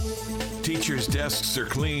Teachers' desks are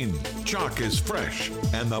clean, chalk is fresh,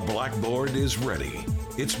 and the blackboard is ready.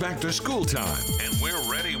 It's back to school time, and we're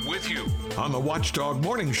ready with you on the Watchdog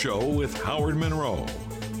Morning Show with Howard Monroe.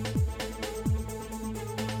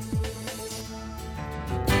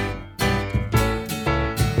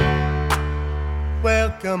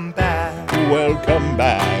 Welcome back. Welcome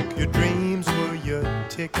back. Your dreams were your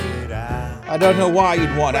ticket out. I don't know why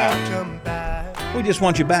you'd want out. Welcome back. We just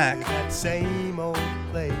want you back. That same old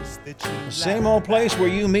place that you The same old place where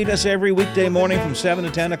you meet us every weekday morning from 7 to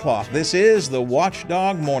 10 o'clock. This is the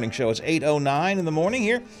Watchdog Morning Show. It's 8:09 in the morning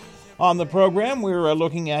here on the program. We're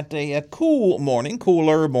looking at a cool morning,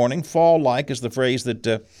 cooler morning. Fall-like is the phrase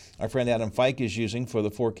that our friend Adam Fike is using for the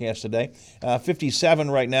forecast today. 57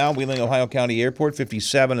 right now, Wheeling, Ohio County Airport.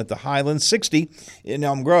 57 at the Highlands. 60 in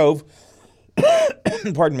Elm Grove.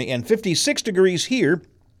 Pardon me. And 56 degrees here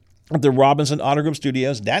at the Robinson Auto Group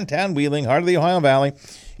Studios, downtown Wheeling, heart of the Ohio Valley.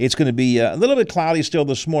 It's going to be a little bit cloudy still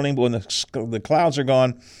this morning, but when the clouds are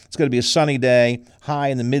gone, it's going to be a sunny day, high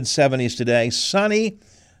in the mid-70s today. Sunny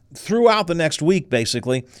throughout the next week,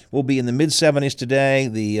 basically. We'll be in the mid-70s today,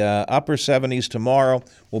 the upper 70s tomorrow.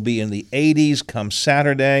 We'll be in the 80s come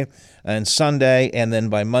Saturday and Sunday, and then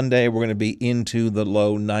by Monday we're going to be into the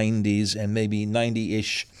low 90s and maybe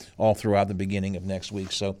 90-ish all throughout the beginning of next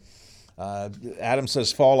week. So Adam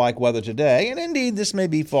says fall-like weather today, and indeed this may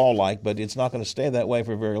be fall-like, but it's not going to stay that way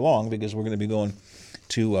for very long because we're going to be going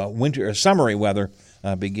to winter or summery weather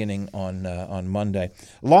beginning on Monday.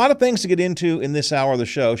 A lot of things to get into in this hour of the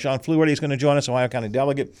show. Sean Fluharty is going to join us, Ohio County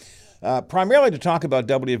Delegate, primarily to talk about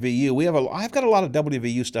WVU. I've got a lot of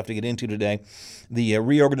WVU stuff to get into today. The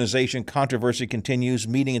reorganization controversy continues.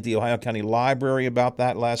 Meeting at the Ohio County Library about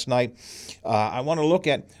that last night. I want to look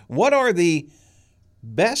at what are the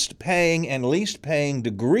best paying and least paying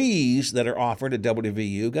degrees that are offered at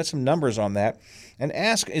WVU. Got some numbers on that. And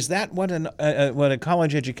ask, is that what a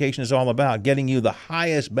college education is all about, getting you the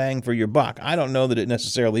highest bang for your buck? I don't know that it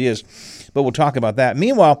necessarily is, but we'll talk about that.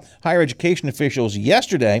 Meanwhile, higher education officials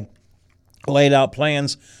yesterday laid out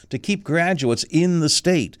plans to keep graduates in the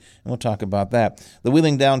state, and we'll talk about that. The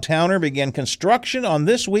Wheeling Downtowner began construction on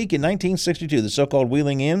this week in 1962, the so-called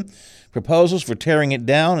Wheeling Inn. Proposals for tearing it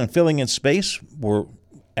down and filling in space were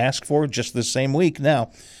asked for just this same week.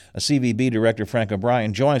 Now, a CVB director, Frank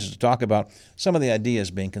O'Brien, joins us to talk about some of the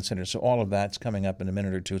ideas being considered. So all of that's coming up in a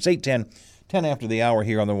minute or two. It's 8:10, 10 after the hour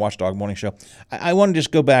here on the Watchdog Morning Show. I want to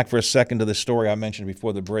just go back for a second to the story I mentioned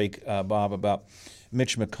before the break, Bob, about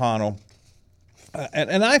Mitch McConnell.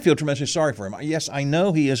 And I feel tremendously sorry for him. Yes, I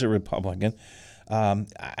know he is a Republican, and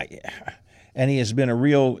he has been a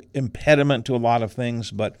real impediment to a lot of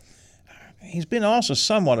things, but he's been also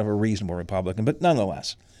somewhat of a reasonable Republican, but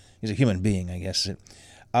nonetheless, he's a human being, I guess.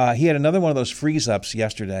 He had another one of those freeze-ups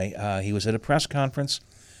yesterday. He was at a press conference.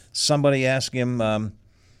 Somebody asked him,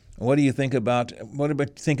 what do you think about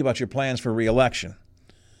your plans for re-election?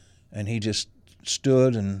 And he just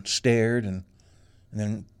stood and stared, and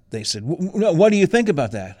then they said, what do you think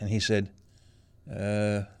about that? And he said,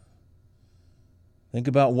 think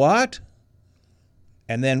about what?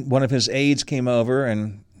 And then one of his aides came over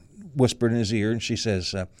and whispered in his ear, and she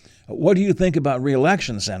says, what do you think about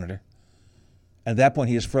re-election, Senator? At that point,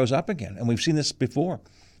 he just froze up again, and we've seen this before.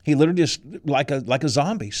 He literally just, like a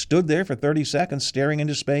zombie, stood there for 30 seconds staring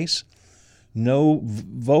into space, no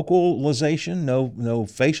vocalization, no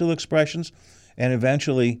facial expressions, and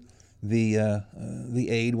eventually the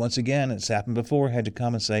aide, once again, it's happened before, had to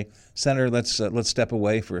come and say, Senator, let's step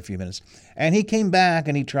away for a few minutes. And he came back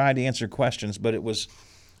and he tried to answer questions, but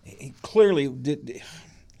he clearly did.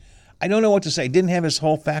 I don't know what to say. Didn't have his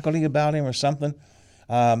whole faculty about him or something.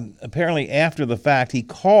 Apparently, after the fact, he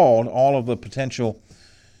called all of the potential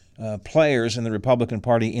players in the Republican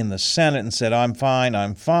Party in the Senate and said, I'm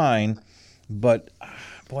fine. But,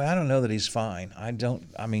 boy, I don't know that he's fine.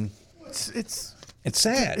 It's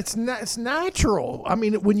sad. It's natural. I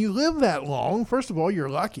mean, when you live that long, first of all, you're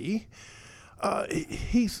lucky.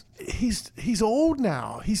 He's old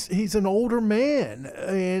now. He's an older man,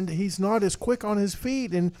 and he's not as quick on his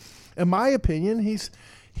feet. And in my opinion, he's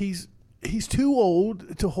too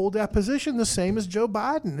old to hold that position. The same as Joe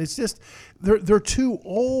Biden. It's just they're too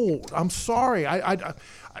old. I'm sorry. I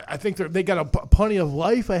think they got plenty of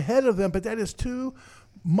life ahead of them, but that is too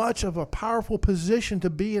much of a powerful position to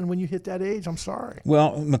be in when you hit that age. I'm sorry.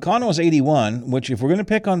 Well, McConnell is 81, which if we're going to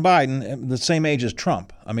pick on Biden, the same age as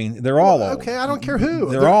Trump. I mean, they're all old. Okay, I don't care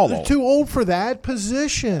who. They're all they're old. too old for that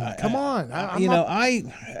position. Come on.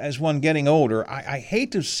 As one getting older, I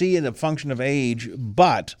hate to see it a function of age,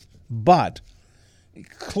 but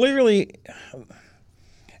clearly,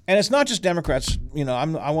 and it's not just Democrats.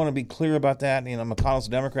 I want to be clear about that. McConnell's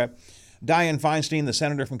a Democrat. Dianne Feinstein, the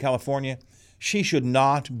senator from California, she should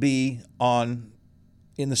not be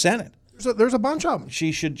in the Senate. So there's a bunch of them.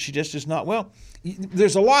 She just is not. Well,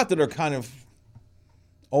 there's a lot that are kind of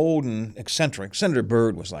old and eccentric. Senator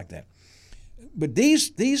Byrd was like that. But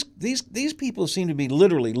these people seem to be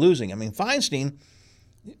literally losing. I mean, Feinstein,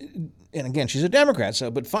 and again, she's a Democrat,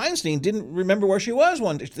 but Feinstein didn't remember where she was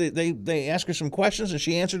one day. They asked her some questions, and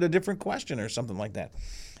she answered a different question or something like that.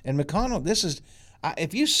 And McConnell,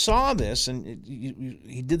 if you saw this, and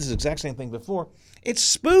he did this exact same thing before, it's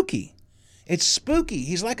spooky. It's spooky.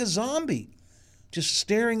 He's like a zombie, just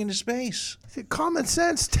staring into space. Common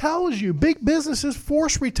sense tells you big businesses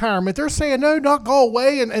force retirement. They're saying, no, not go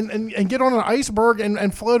away and get on an iceberg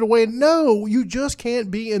and float away. No, you just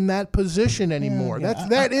can't be in that position anymore.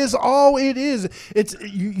 That is all it is. It's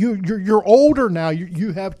you're older now.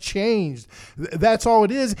 You have changed. That's all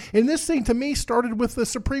it is. And this thing to me started with the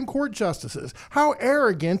Supreme Court justices. How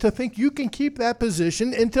arrogant to think you can keep that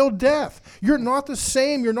position until death. You're not the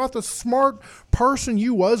same. You're not the smart person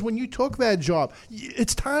you was when you took that job.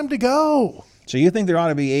 It's time to go. So you think there ought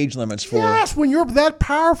to be age limits for... Yes, when you're that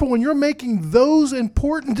powerful, when you're making those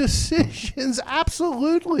important decisions,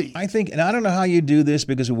 absolutely. I think, and I don't know how you do this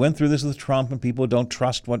because we went through this with Trump and people don't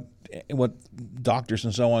trust what doctors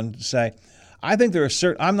and so on say. I think there are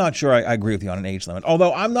certain... I'm not sure I agree with you on an age limit,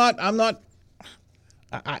 although I understand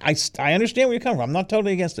where you're coming from. I'm not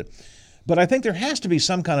totally against it. But I think there has to be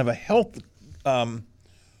some kind of a health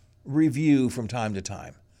review from time to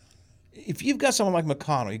time. If you've got someone like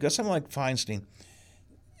McConnell, you've got someone like Feinstein,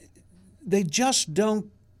 they just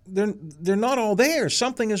don't, they're not all there.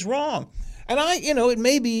 Something is wrong. And it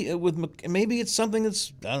may be maybe it's something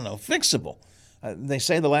that's, I don't know, fixable. They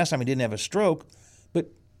say the last time he didn't have a stroke, but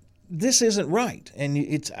this isn't right. And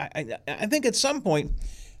I think at some point,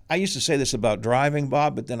 I used to say this about driving,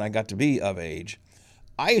 Bob, but then I got to be of age.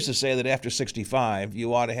 I used to say that after 65,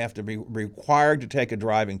 you ought to have to be required to take a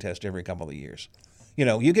driving test every couple of years.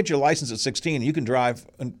 You get your license at 16, you can drive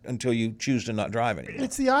until you choose to not drive anymore.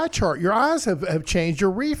 It's the eye chart. Your eyes have changed. Your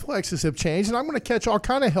reflexes have changed. And I'm going to catch all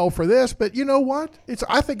kind of hell for this, but you know what?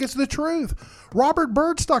 I think it's the truth. Robert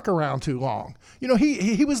Byrd stuck around too long.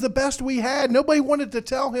 He was the best we had. Nobody wanted to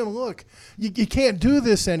tell him, look, you can't do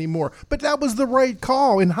this anymore. But that was the right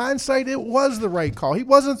call. In hindsight, it was the right call. He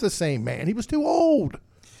wasn't the same man. He was too old.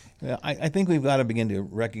 Yeah, I think we've got to begin to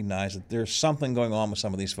recognize that there's something going on with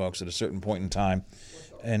some of these folks at a certain point in time.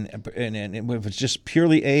 And if it's just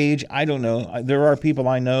purely age, I don't know. There are people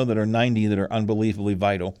I know that are 90 that are unbelievably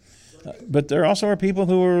vital. But there also are people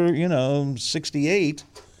who are, 68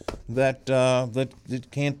 that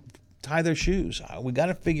can't tie their shoes. We got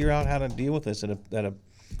to figure out how to deal with this at a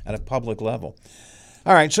public level.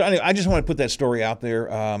 All right, so anyway, I just want to put that story out there.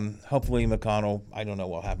 Hopefully McConnell, I don't know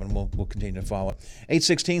what happened. We'll continue to follow it.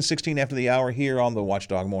 8:16, 16 after the hour here on the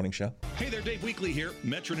Watchdog Morning Show. Hey there, Dave Weekley here.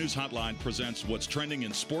 Metro News Hotline presents what's trending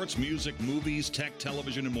in sports, music, movies, tech,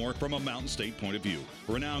 television, and more from a Mountain State point of view.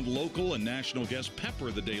 Renowned local and national guests pepper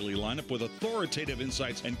the daily lineup with authoritative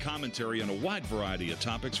insights and commentary on a wide variety of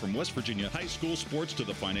topics from West Virginia high school sports to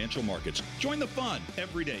the financial markets. Join the fun.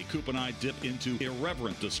 Every day, Coop and I dip into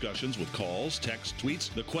irreverent discussions with calls, texts, tweets,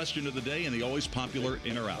 the question of the day, and the always popular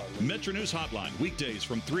In or Out. Metro News Hotline, weekdays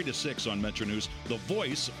from 3 to 6 on Metro News, the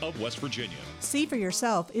voice of West Virginia. See for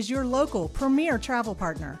Yourself is your local premier travel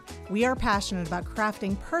partner. We are passionate about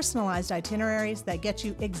crafting personalized itineraries that get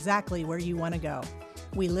you exactly where you want to go.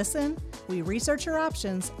 We listen, we research your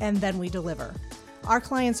options, and then we deliver. Our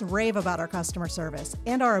clients rave about our customer service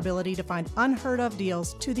and our ability to find unheard of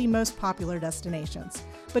deals to the most popular destinations.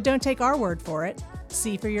 But don't take our word for it.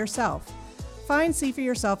 See for yourself. Find See for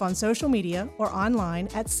Yourself on social media or online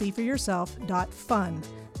at seeforyourself.fun.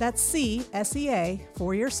 That's C-S-E-A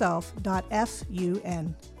for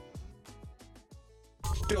yourself.F-U-N.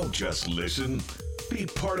 Don't just listen. Be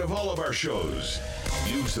part of all of our shows.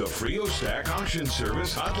 Use the Frio Stack Auction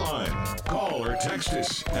Service hotline. Call or text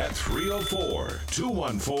us at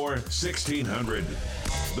 304-214-1600.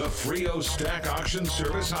 The Frio Stack Auction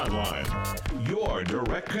Service hotline. Your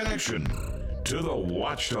direct connection to the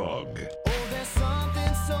Watchdog. There's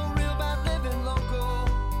something so real about living local,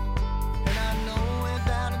 and I know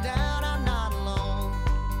without a doubt I'm not alone.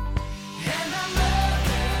 And I'm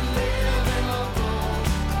loving living local.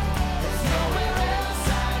 There's nowhere else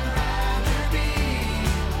I'd rather be.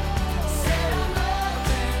 Said I'm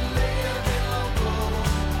loving living local.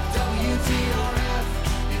 WTRF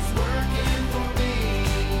is working for me.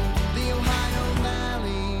 The Ohio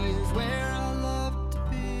Valley is where I love to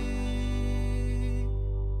be.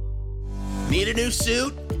 Need a new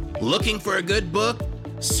suit? Looking for a good book?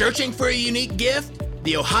 Searching for a unique gift?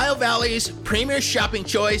 The Ohio Valley's premier shopping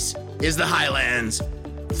choice, is the Highlands.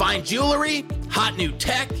 Fine jewelry, hot new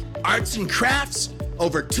tech, arts and crafts,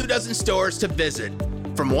 over 24 stores to visit.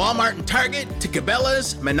 From Walmart and Target to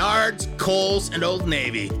Cabela's, Menards, Kohl's, and Old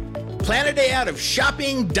Navy. Plan a day out of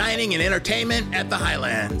shopping, dining, and entertainment at the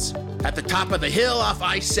Highlands. At the top of the hill off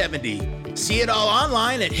I-70. See it all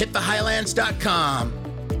online at hitthehighlands.com.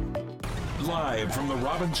 Live from the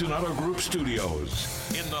Robinson Auto Group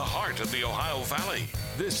studios in the heart of the Ohio Valley,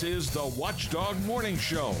 this is the Watchdog Morning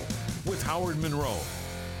Show with Howard Monroe.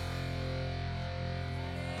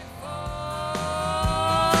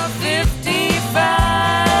 55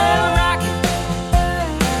 rocket,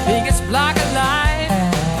 biggest block of life.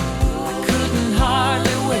 I couldn't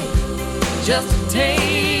hardly wait just to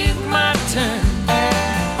take my turn.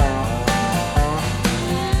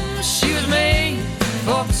 She was made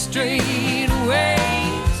for the straightaways.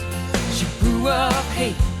 She grew up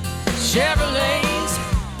hating Chevrolets.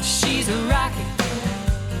 She's a rocket.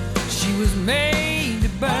 She was made to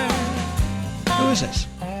burn. Who is this?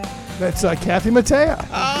 That's Kathy Mattea.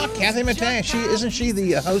 Kathy Mattea. Isn't she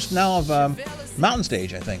the host now of Mountain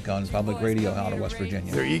Stage, I think, on public radio out of West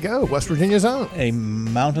Virginia? There you go, West Virginia's own. A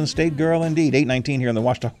Mountain State girl indeed. 8:19 here on the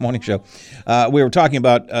Watchdog Morning Show. We were talking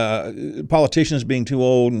about politicians being too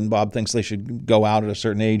old, and Bob thinks they should go out at a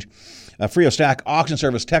certain age. Frio Stack Auction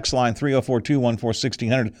Service text line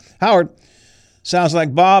 304-214-1600. Howard, sounds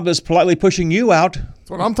like Bob is politely pushing you out. That's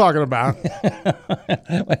what I'm talking about.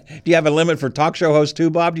 Do you have a limit for talk show hosts too,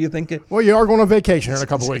 Bob? Do you think it? Well, you are going on vacation in a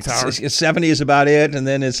couple of weeks, Howard. 70 is about it, and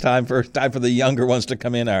then it's time for the younger ones to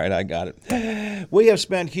come in. All right, I got it. We have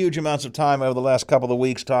spent huge amounts of time over the last couple of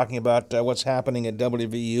weeks talking about what's happening at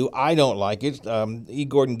WVU. I don't like it. E.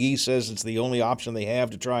 Gordon Gee says it's the only option they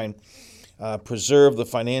have to try and preserve the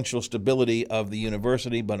financial stability of the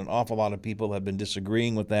university, but an awful lot of people have been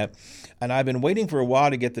disagreeing with that. And I've been waiting for a while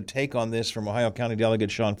to get the take on this from Ohio County Delegate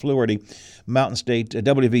Sean Fluharty, Mountain State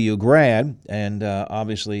WVU grad, and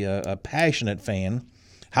obviously a passionate fan.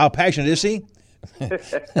 How passionate is he?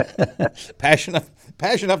 Passionate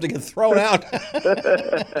enough to get thrown out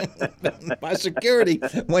by security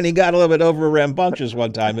when he got a little bit over rambunctious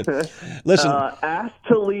one time. But listen, asked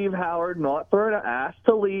to leave, Howard, not thrown out. Asked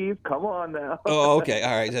to leave. Come on now. Oh, okay,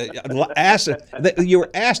 all right. You were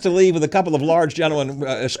asked to leave with a couple of large gentlemen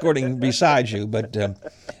escorting beside you, but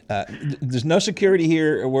there's no security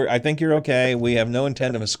here. I think you're okay. We have no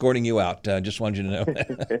intent of escorting you out. Just wanted you to know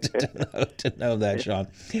that, to know that, Sean.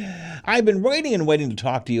 I've been waiting to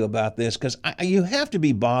talk to you about this because you have to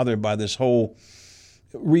be bothered by this whole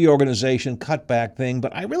reorganization, cutback thing,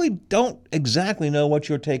 but I really don't exactly know what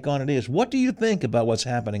your take on it is. What do you think about what's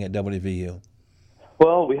happening at WVU?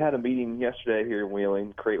 Well, we had a meeting yesterday here in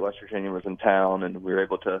Wheeling. Crate, West Virginia was in town, and we were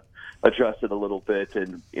able to address it a little bit.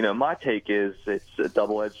 And, my take is it's a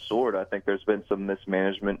double-edged sword. I think there's been some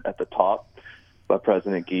mismanagement at the top by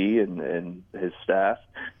President Gee and his staff.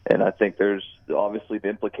 And I think there's obviously the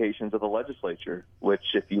implications of the legislature, which,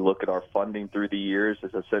 if you look at our funding through the years,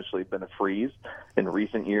 has essentially been a freeze in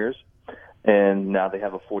recent years. And now they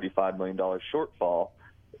have a $45 million shortfall.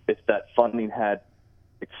 If that funding had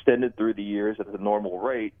extended through the years at the normal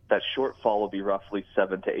rate, that shortfall will be roughly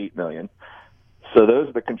 $7 to $8 million. So those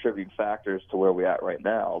are the contributing factors to where we're at right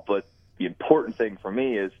now. But the important thing for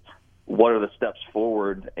me is what are the steps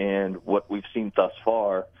forward, and what we've seen thus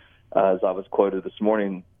far, as I was quoted this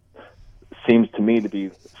morning, seems to me to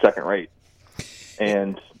be second rate.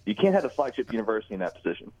 And you can't have a flagship university in that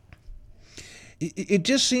position. It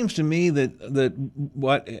just seems to me that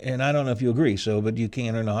what, and I don't know if you agree, but you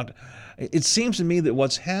can or not, it seems to me that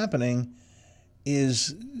what's happening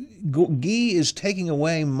is Gee is taking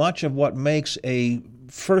away much of what makes a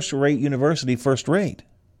first-rate university first-rate.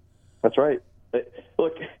 That's right.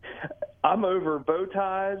 Look, I'm over bow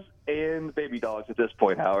ties and baby dogs at this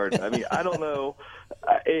point, Howard. I mean, I don't know.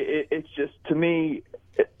 It's just, to me,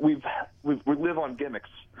 we live on gimmicks.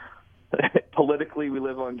 Politically, we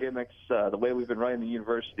live on gimmicks. The way we've been running the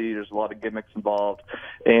university, there's a lot of gimmicks involved,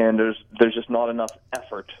 and there's just not enough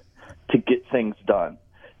effort to get things done.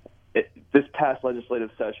 This past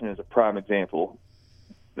legislative session is a prime example.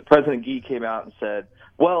 The President Gee came out and said,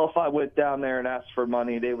 well, if I went down there and asked for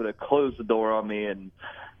money, they would have closed the door on me, and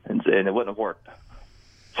it wouldn't have worked.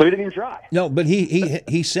 So he didn't even try. No, but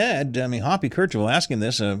he said, Hoppy Kirchhoff asking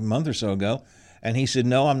this a month or so ago, and he said,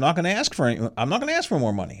 no, I'm not going to ask for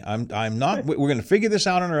more money. I'm not. We're going to figure this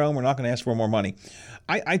out on our own. We're not going to ask for more money.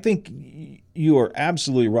 I think you are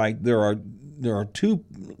absolutely right. There are two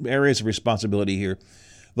areas of responsibility here.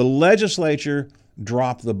 The legislature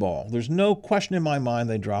dropped the ball. There's no question in my mind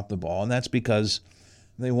they dropped the ball, and that's because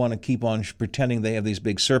They want to keep on pretending they have these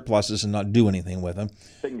big surpluses and not do anything with them.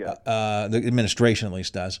 Bingo. The administration at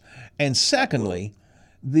least does. And secondly,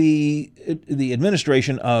 the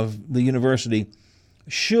administration of the university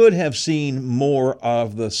should have seen more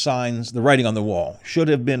of the signs, the writing on the wall, should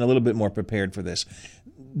have been a little bit more prepared for this.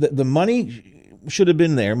 The money should have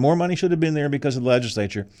been there. More money should have been there because of the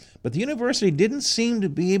legislature. But the university didn't seem to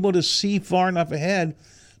be able to see far enough ahead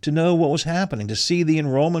to know what was happening, to see the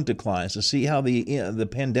enrollment declines, to see how the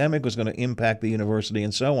pandemic was going to impact the university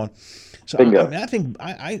and so on. So I think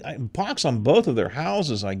I pox on both of their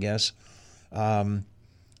houses, I guess.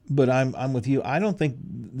 But I'm with you. I don't think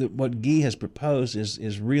that what Guy has proposed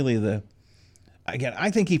is really I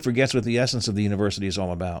think he forgets what the essence of the university is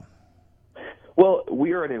all about. Well,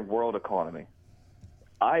 we are in a world economy.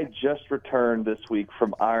 I just returned this week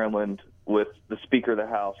from Ireland with the Speaker of the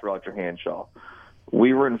House, Roger Hanshaw.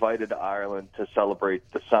 We were invited to Ireland to celebrate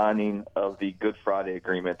the signing of the Good Friday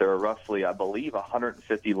Agreement. There are roughly, I believe,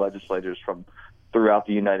 150 legislators from throughout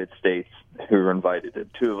the United States who were invited. And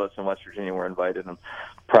 2 of us in West Virginia were invited. I'm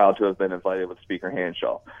proud to have been invited with Speaker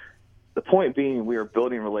Hanshaw. The point being, we are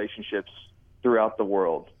building relationships throughout the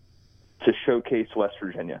world to showcase West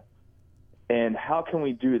Virginia. And how can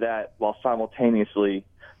we do that while simultaneously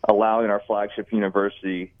allowing our flagship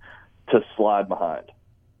university to slide behind?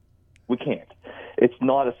 We can't. It's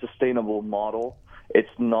not a sustainable model. It's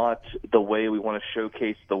not the way we want to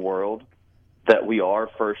showcase the world, that we are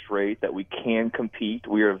first rate, that we can compete.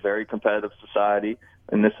 We are a very competitive society,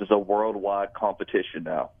 and this is a worldwide competition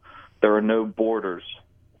now. There are no borders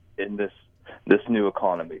in this new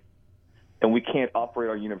economy. And we can't operate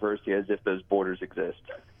our university as if those borders exist.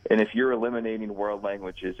 And if you're eliminating world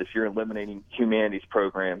languages, if you're eliminating humanities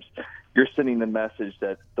programs, you're sending the message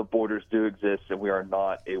that the borders do exist and we are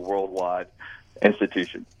not a worldwide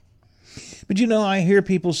institution. But I hear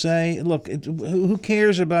people say, look, who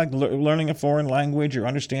cares about learning a foreign language or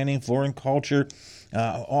understanding foreign culture?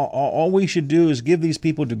 All we should do is give these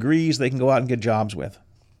people degrees they can go out and get jobs with.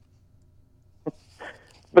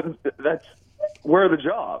 But where are the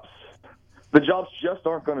jobs? The jobs just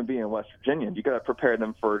aren't going to be in West Virginia. You got to prepare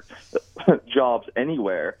them for jobs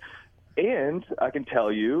anywhere. And I can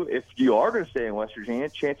tell you, if you are going to stay in West Virginia,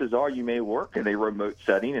 chances are you may work in a remote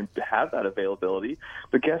setting and have that availability.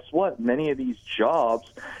 But guess what? Many of these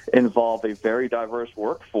jobs involve a very diverse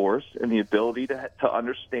workforce and the ability to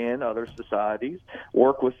understand other societies,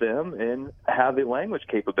 work with them, and have the language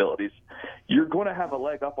capabilities. You're going to have a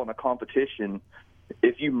leg up on the competition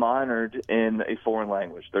if you minored in a foreign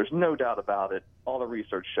language. There's no doubt about it. All the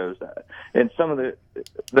research shows that. And some of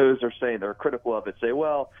those are saying, they're critical of it, say,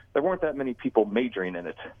 well, there weren't that many people majoring in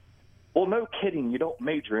it. Well, no kidding. You don't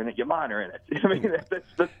major in it, you minor in it. I mean,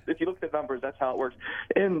 if you look at the numbers, that's how it works.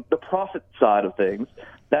 And the profit side of things,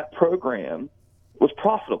 that program was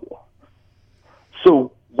profitable.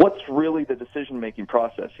 So what's really the decision-making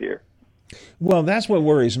process here? Well, that's what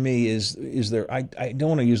worries me is there, I don't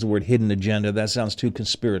want to use the word hidden agenda. That sounds too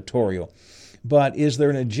conspiratorial. But is there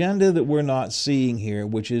an agenda that we're not seeing here,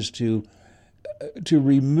 which is to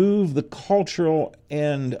remove the cultural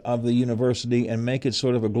end of the university and make it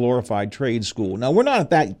sort of a glorified trade school? Now, we're not at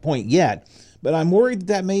that point yet, but I'm worried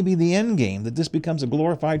that may be the end game, that this becomes a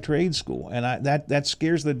glorified trade school. And that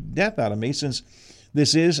scares the death out of me, since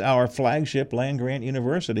this is our flagship land-grant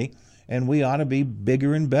university, and we ought to be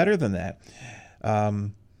bigger and better than that.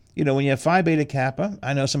 When you have Phi Beta Kappa,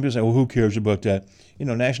 I know some people say, well, who cares about that?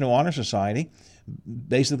 National Honor Society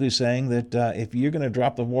basically saying that if you're going to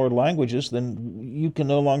drop the world languages, then you can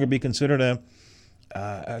no longer be considered a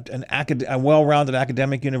well-rounded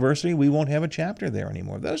academic university. We won't have a chapter there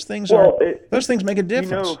anymore. Those things make a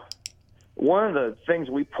difference. One of the things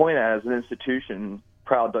we point at as an institution,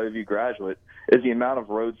 proud WVU graduate, is the amount of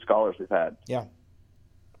Rhodes Scholars we've had. Yeah.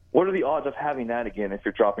 What are the odds of having that again if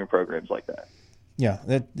you're dropping programs like that? Yeah,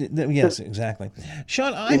 yes, exactly.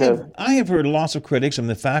 Sean, I have heard lots of critics. I mean,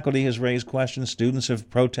 the faculty has raised questions. Students have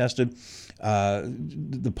protested.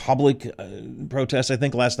 The public protests. I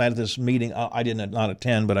think last night at this meeting, I did not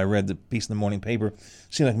attend, but I read the piece in the morning paper. It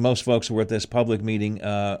seemed like most folks who were at this public meeting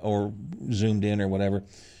or Zoomed in or whatever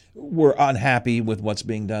were unhappy with what's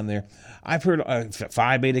being done there. I've heard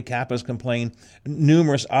Phi Beta Kappa's complained.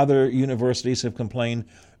 Numerous other universities have complained.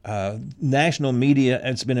 National media,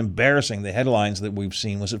 it's been embarrassing, the headlines that we've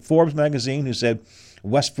seen. Was it Forbes magazine who said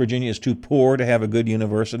West Virginia is too poor to have a good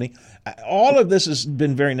university? All of this has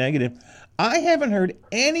been very negative. I haven't heard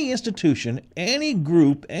any institution, any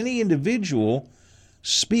group, any individual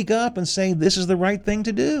speak up and say this is the right thing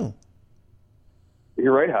to do.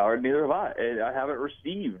 You're right, Howard. Neither have I. I haven't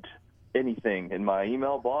received anything in my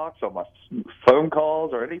email box or my phone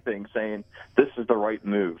calls or anything saying this is the right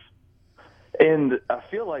move. And I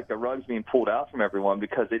feel like the rug's being pulled out from everyone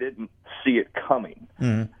because they didn't see it coming.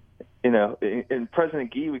 Mm-hmm. You know, in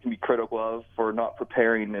President Gee, we can be critical of for not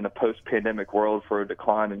preparing in a post-pandemic world for a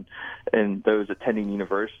decline in those attending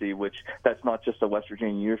university, which that's not just a West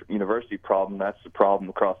Virginia university problem. That's a problem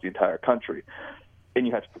across the entire country, and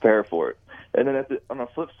you have to prepare for it. And then on the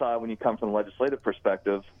flip side, when you come from the legislative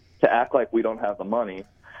perspective, to act like we don't have the money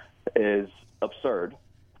is absurd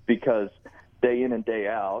because day in and day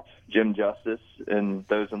out, Jim Justice and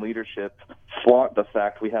those in leadership flaunt the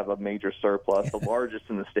fact we have a major surplus, the largest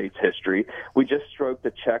in the state's history. We just stroked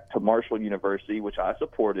a check to Marshall University, which I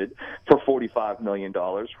supported, for $45 million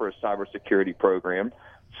for a cybersecurity program.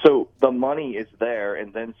 So the money is there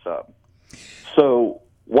and then some. So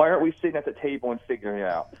why aren't we sitting at the table and figuring it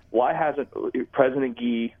out? Why hasn't President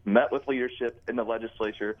Gee met with leadership in the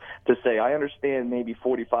legislature to say, I understand maybe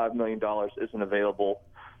 $45 million isn't available,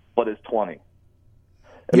 but it's 20?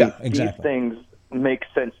 Exactly. These things make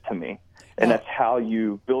sense to me, and that's how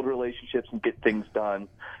you build relationships and get things done.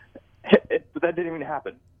 But that didn't even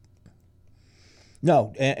happen.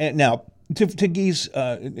 No, and now to Gee's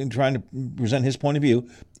in trying to present his point of view,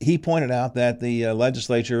 he pointed out that the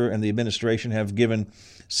legislature and the administration have given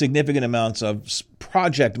significant amounts of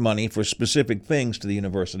project money for specific things to the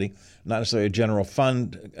university, not necessarily a general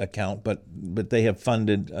fund account, but they have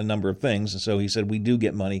funded a number of things. And so he said we do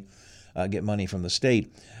get money from the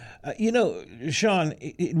state. Sean,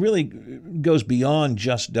 it really goes beyond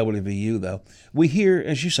just WVU, though. We hear,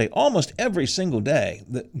 as you say, almost every single day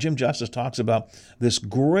that Jim Justice talks about this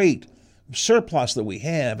great surplus that we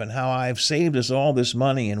have and how I've saved us all this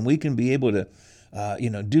money and we can be able to,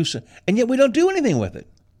 do so. And yet we don't do anything with it.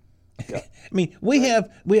 Yeah. I mean, we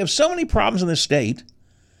have so many problems in the state,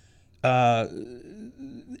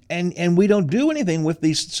 and we don't do anything with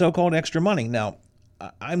these so-called extra money. Now,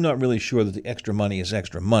 I'm not really sure that the extra money is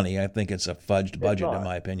extra money. I think it's a fudged budget, in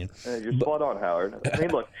my opinion. You're spot on, Howard. I mean,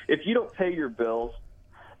 look, if you don't pay your bills,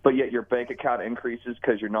 but yet your bank account increases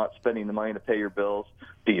because you're not spending the money to pay your bills,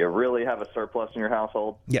 do you really have a surplus in your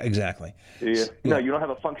household? Yeah, exactly. Do you? No, you don't have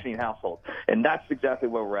a functioning household. And that's exactly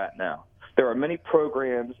where we're at now. There are many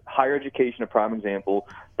programs, higher education, a prime example,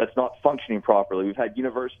 that's not functioning properly. We've had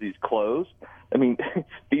universities closed. I mean,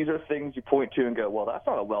 these are things you point to and go, well, that's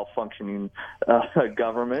not a well-functioning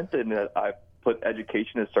government, and I put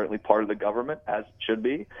education as certainly part of the government, as it should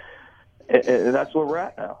be. And that's where we're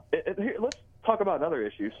at now. Here, let's talk about another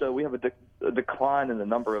issue. So we have a decline in the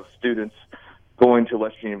number of students going to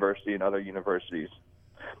Western University and other universities.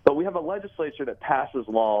 But we have a legislature that passes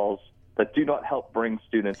laws that do not help bring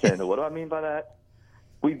students in. What do I mean by that?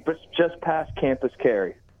 We just passed campus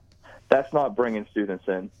carry. That's not bringing students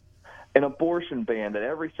in. An abortion ban that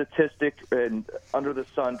every statistic and under the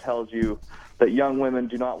sun tells you that young women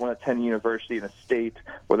do not want to attend university in a state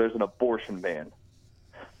where there's an abortion ban.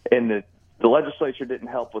 And the legislature didn't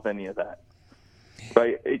help with any of that.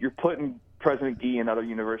 Right? You're putting President Gee and other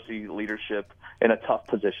university leadership in a tough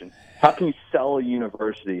position. How can you sell a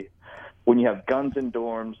university when you have guns in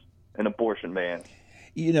dorms, an abortion ban?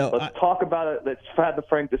 Let's talk about it. Let's have the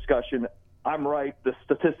frank discussion. I'm right. The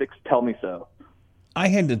statistics tell me so. I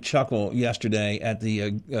had to chuckle yesterday at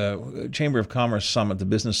the Chamber of Commerce Summit, the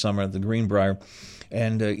business summit at the Greenbrier,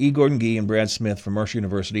 and E. Gordon Gee and Brad Smith from Mercer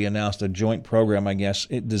University announced a joint program, I guess,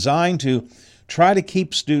 designed to try to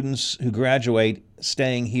keep students who graduate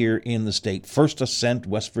staying here in the state. First Ascent,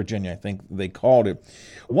 West Virginia, I think they called it.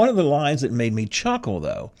 One of the lines that made me chuckle,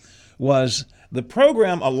 though, was the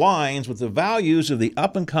program aligns with the values of the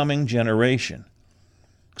up-and-coming generation.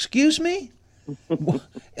 Excuse me?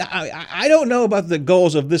 I don't know about the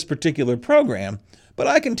goals of this particular program, but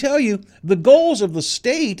I can tell you the goals of the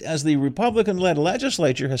state, as the Republican-led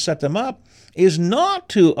legislature has set them up, is not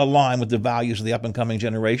to align with the values of the up-and-coming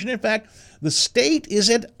generation. In fact, the state is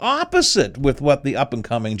at opposite with what the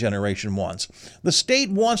up-and-coming generation wants. The state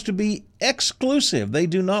wants to be exclusive. They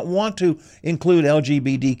do not want to include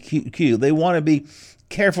LGBTQ. They want to be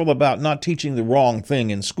careful about not teaching the wrong thing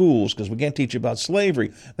in schools because we can't teach about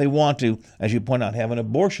slavery. They want to, as you point out, have an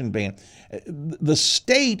abortion ban. The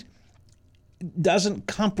state doesn't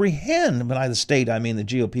comprehend, by the state I mean the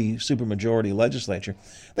GOP supermajority legislature,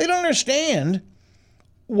 they don't understand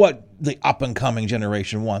what the up-and-coming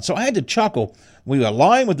generation wants. So I had to chuckle. We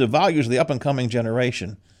align with the values of the up-and-coming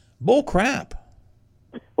generation. Bull crap.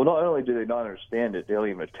 Well, not only do they not understand it, they don't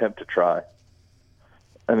even attempt to try.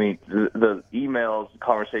 I mean, the emails and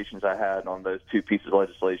conversations I had on those two pieces of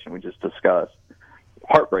legislation we just discussed,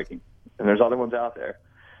 heartbreaking. And there's other ones out there.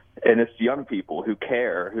 And it's young people who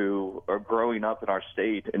care, who are growing up in our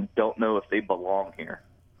state and don't know if they belong here,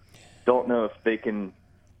 don't know if they can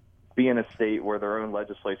be in a state where their own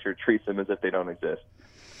legislature treats them as if they don't exist.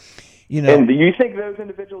 And do you think those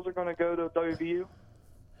individuals are going to go to WVU?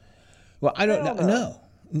 Well, I don't know.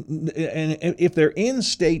 And if they're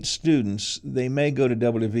in-state students, they may go to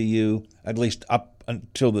WVU, at least up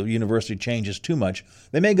until the university changes too much.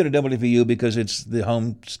 They may go to WVU because it's the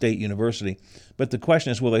home state university. But the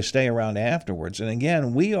question is, will they stay around afterwards? And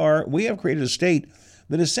again, we have created a state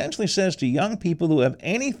that essentially says to young people who have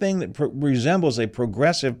anything that resembles a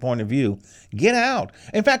progressive point of view, get out.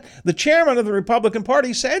 In fact, the chairman of the Republican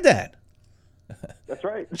Party said that. That's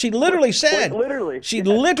right. She literally said,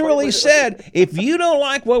 if you don't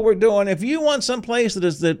like what we're doing, if you want some place that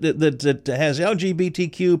has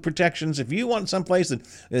LGBTQ protections, if you want some place that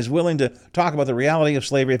is willing to talk about the reality of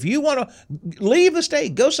slavery, if you want to leave the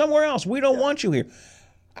state, go somewhere else. We don't want you here.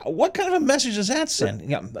 What kind of a message does that send?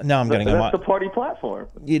 Yeah, now I'm getting on. That's the party platform.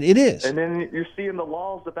 It is. And then you're seeing the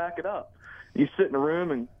laws to back it up. You sit in a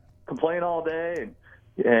room and complain all day,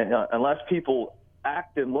 and unless people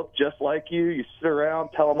act and look just like you sit around,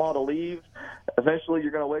 tell them all to leave. Eventually,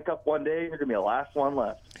 you're going to wake up one day and you're going to be the last one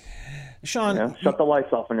left. Sean, shut the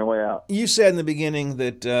lights off on your way out. You said in the beginning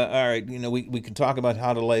that, all right, we can talk about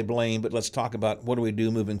how to lay blame, but let's talk about what do we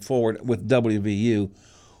do moving forward with WVU.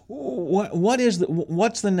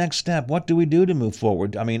 What's the next step? What do we do to move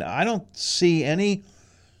forward? I mean, I don't see any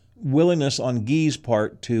willingness on Guy's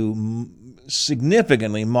part to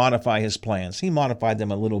significantly modify his plans. He modified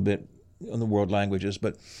them a little bit in the world languages,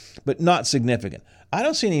 but not significant. I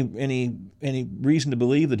don't see any reason to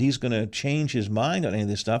believe that he's going to change his mind on any of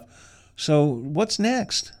this stuff. So what's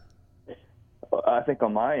next? I think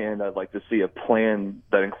on my end, I'd like to see a plan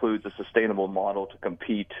that includes a sustainable model to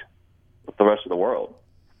compete with the rest of the world.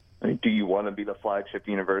 I mean, do you want to be the flagship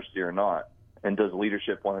university or not? And does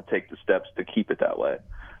leadership want to take the steps to keep it that way?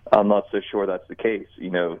 I'm not so sure that's the case.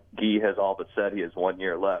 Guy has all but said he has 1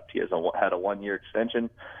 year left. He has had a 1 year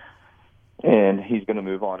extension, and he's going to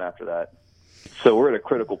move on after that. So we're at a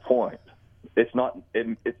critical point. It's not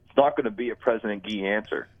going to be a President Guy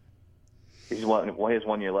answer. He has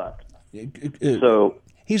 1 year left. So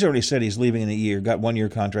he's already said he's leaving in a year. Got 1 year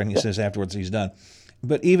contract, and he says afterwards he's done.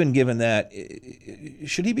 But even given that,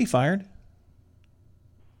 should he be fired?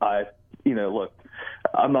 Look,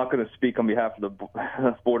 I'm not going to speak on behalf of the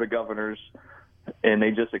Board of Governors, and they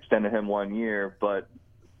just extended him 1 year, but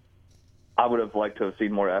I would have liked to have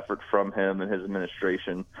seen more effort from him and his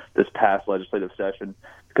administration this past legislative session,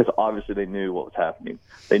 because obviously they knew what was happening.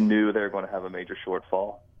 They knew they were going to have a major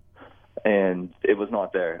shortfall, and it was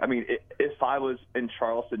not there. I mean, if I was in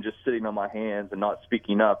Charleston just sitting on my hands and not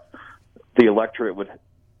speaking up, the electorate would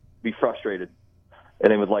be frustrated,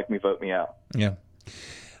 and they would like me vote me out. Yeah.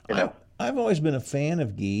 I've always been a fan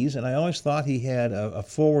of Guy's, and I always thought he had a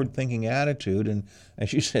forward-thinking attitude. And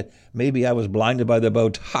as you said, maybe I was blinded by the bow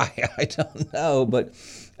tie. I don't know, but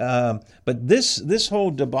this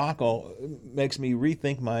whole debacle makes me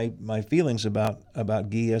rethink my feelings about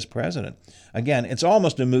Guy as president. Again, it's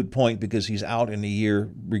almost a moot point because he's out in a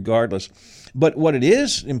year regardless. But what it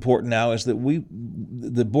is important now is that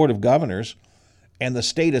the Board of Governors and the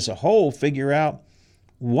state as a whole, figure out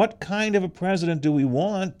what kind of a president do we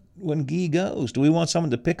want when Guy goes. Do we want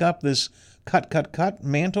someone to pick up this cut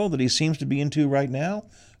mantle that he seems to be into right now?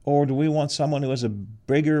 Or do we want someone who has a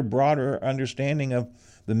bigger, broader understanding of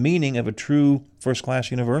the meaning of a true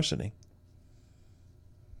first-class university?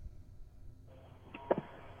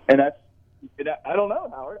 And I don't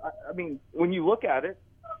know, Howard. I mean, when you look at it,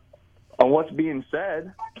 on what's being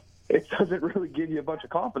said, it doesn't really give you a bunch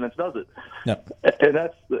of confidence, does it? No. And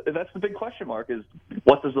that's the big question mark, is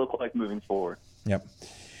what does it look like moving forward? Yep.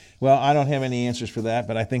 Well, I don't have any answers for that,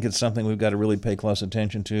 but I think it's something we've got to really pay close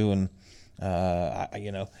attention to. And Guy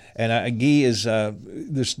is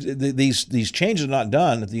these changes are not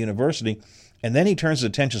done at the university, and then he turns his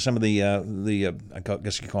attention to some of the I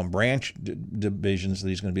guess you call them branch divisions that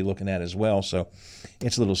he's going to be looking at as well. So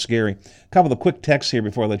it's a little scary. A couple of quick texts here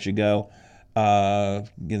before I let you go.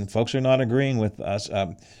 Again, folks are not agreeing with us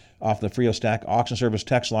off the Frio Stack Auction Service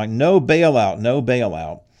text line. No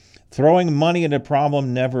bailout. Throwing money at a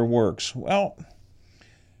problem never works. Well,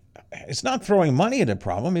 it's not throwing money at a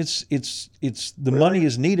problem. It's the money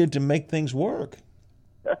is needed to make things work.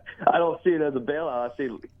 I don't see it as a bailout. I see,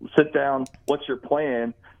 sit down. What's your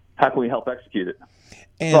plan? How can we help execute it?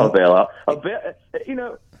 It's not a bailout.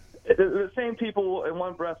 The same people in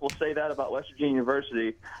one breath will say that about West Virginia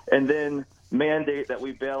University, and then mandate that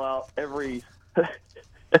we bail out every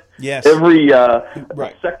yes. every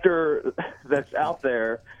right. sector that's out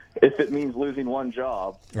there if it means losing one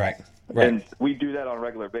job. Right. And we do that on a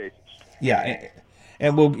regular basis. Yeah.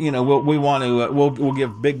 And we'll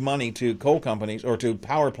give big money to coal companies or to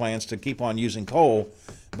power plants to keep on using coal,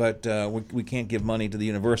 but we can't give money to the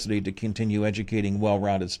university to continue educating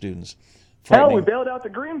well-rounded students. Hell, we bailed out the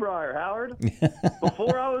Greenbrier, Howard.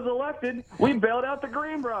 Before I was elected, we bailed out the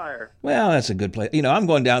Greenbrier. Well, that's a good place. I'm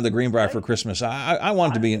going down to the Greenbrier for Christmas. I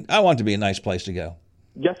want it to be a nice place to go.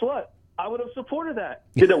 Guess what? I would have supported that.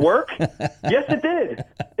 Did it work? Yes, it did.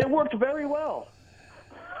 It worked very well.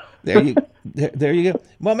 There you go.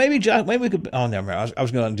 Well, maybe we could. Oh, never mind. I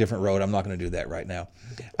was going on a different road. I'm not going to do that right now.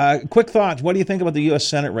 Quick thoughts. What do you think about the U.S.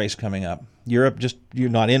 Senate race coming up? You're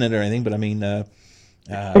not in it or anything, but I mean, it'd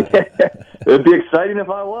be exciting if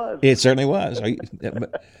I was. It certainly was. I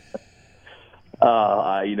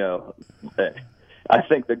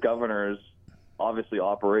think the governor is obviously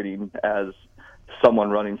operating as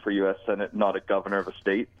someone running for U.S. Senate, not a governor of a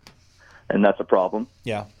state, and that's a problem.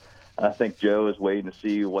 Yeah. I think Joe is waiting to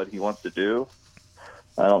see what he wants to do.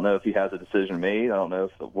 I don't know if he has a decision made. I don't know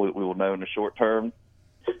if we will know in the short term.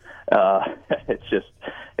 It's just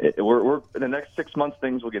we're in the next 6 months,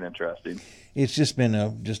 things will get interesting. It's just been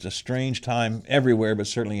a strange time everywhere, but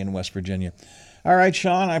certainly in West Virginia. All right,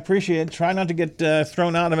 Sean, I appreciate it. Try not to get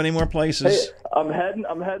thrown out of any more places. Hey, I'm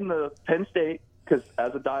heading to Penn State because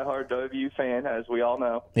as a diehard WVU fan, as we all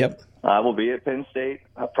know, yep, I will be at Penn State.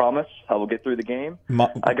 I promise. I will get through the game.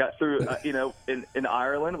 I got through. In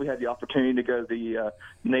Ireland, we had the opportunity to go to the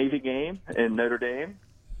Navy game in Notre Dame.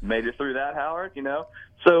 Made it through that, Howard.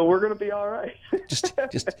 So we're going to be all right. just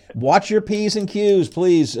watch your P's and Q's,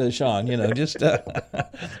 please, Sean. Just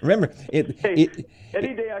remember it.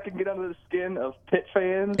 Any day I can get under the skin of Pitt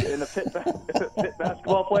fans and the Pitt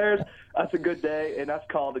basketball players, that's a good day, and that's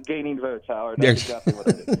called gaining votes, Howard. That's exactly what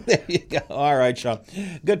it is. There you go. All right, Sean.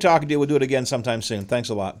 Good talking to you. We'll do it again sometime soon. Thanks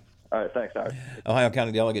a lot. All right, thanks, Howard. Ohio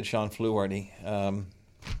County Delegate Sean Fluharty.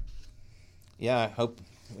 I hope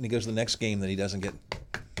when he goes to the next game that he doesn't get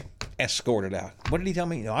escorted out. What did he tell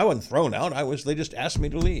me? I wasn't thrown out. They just asked me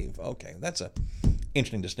to leave. Okay, that's a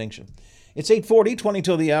interesting distinction. It's 8:40, 20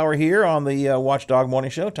 till the hour here on the Watchdog Morning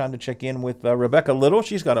Show. Time to check in with Rebecca Little.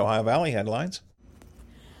 She's got Ohio Valley headlines.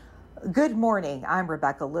 Good morning. I'm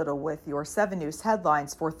Rebecca Little with your 7 News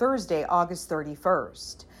headlines for Thursday, August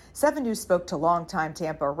 31st. 7 News spoke to longtime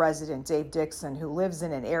Tampa resident Dave Dixon, who lives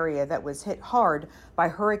in an area that was hit hard by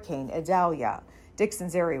Hurricane Idalia.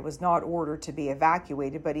 Dixon's area was not ordered to be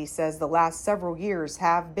evacuated, but he says the last several years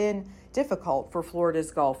have been difficult for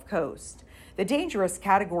Florida's Gulf Coast. The dangerous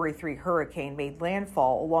Category 3 hurricane made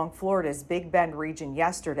landfall along Florida's Big Bend region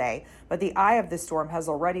yesterday, but the eye of the storm has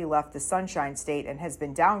already left the Sunshine State and has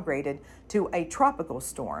been downgraded to a tropical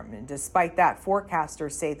storm. And despite that,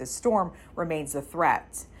 forecasters say the storm remains a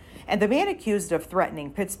threat. And the man accused of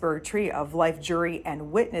threatening Pittsburgh Tree of Life jury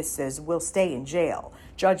and witnesses will stay in jail.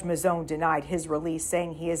 Judge Mazzone denied his release,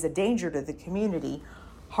 saying he is a danger to the community.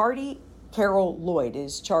 Hardy Carol Lloyd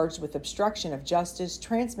is charged with obstruction of justice,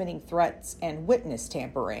 transmitting threats, and witness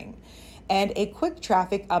tampering. And a quick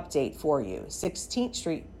traffic update for you. 16th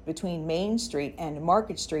Street between Main Street and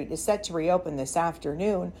Market Street is set to reopen this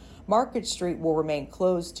afternoon. Market Street will remain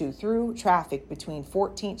closed to through traffic between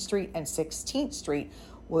 14th Street and 16th Street.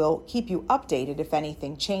 We'll keep you updated if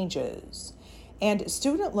anything changes. And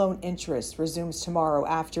student loan interest resumes tomorrow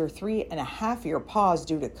after a 3.5-year pause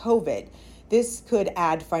due to COVID. This could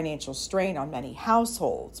add financial strain on many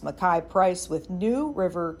households. Mackay Price with New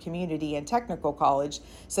River Community and Technical College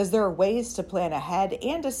says there are ways to plan ahead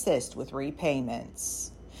and assist with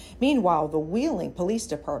repayments. Meanwhile, the Wheeling Police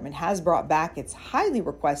Department has brought back its highly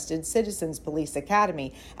requested Citizens Police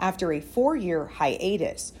Academy after a 4-year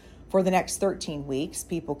hiatus. For the next 13 weeks,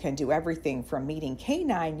 people can do everything from meeting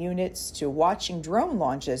K-9 units to watching drone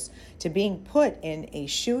launches to being put in a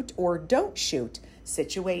shoot or don't shoot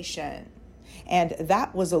situation. And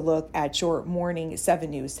that was a look at your morning 7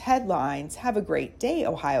 News headlines. Have a great day,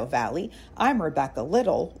 Ohio Valley. I'm Rebecca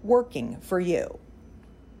Little, working for you.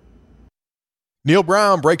 Neil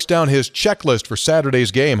Brown breaks down his checklist for Saturday's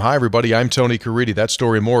game. Hi, everybody. I'm Tony Caridi. That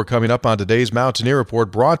story and more coming up on today's Mountaineer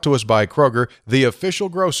Report, brought to us by Kroger, the official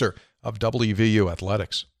grocer of WVU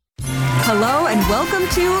Athletics. Hello and welcome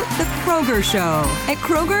to The Kroger Show. At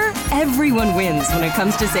Kroger, everyone wins when it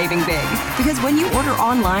comes to saving big. Because when you order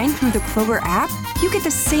online through the Kroger app, you get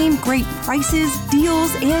the same great prices,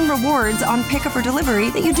 deals, and rewards on pickup or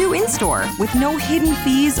delivery that you do in-store, with no hidden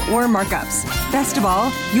fees or markups. Best of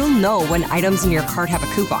all, you'll know when items in your cart have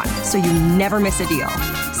a coupon, so you never miss a deal.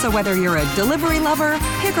 So whether you're a delivery lover,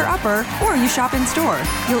 picker-upper, or you shop in-store,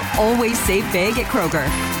 you'll always save big at Kroger.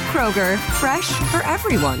 Kroger, fresh for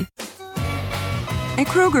everyone. At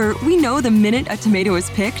Kroger, we know the minute a tomato is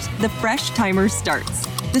picked, the fresh timer starts.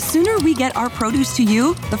 The sooner we get our produce to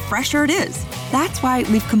you, the fresher it is. That's why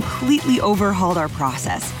we've completely overhauled our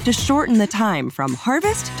process to shorten the time from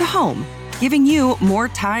harvest to home, giving you more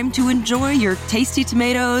time to enjoy your tasty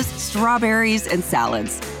tomatoes, strawberries, and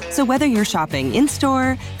salads. So whether you're shopping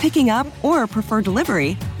in-store, picking up, or prefer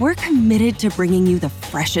delivery, we're committed to bringing you the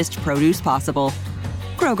freshest produce possible.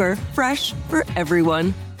 Kroger, fresh for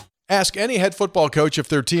everyone. Ask any head football coach if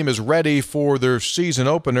their team is ready for their season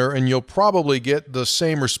opener, and you'll probably get the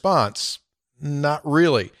same response. Not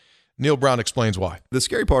really. Neil Brown explains why. The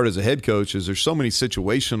scary part as a head coach is there's so many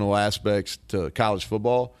situational aspects to college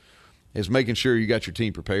football, is making sure you got your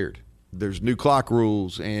team prepared. There's new clock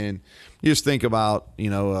rules, and you just think about,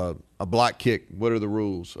 a block kick, what are the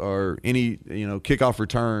rules? Or any, kickoff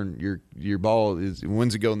return, your ball is, when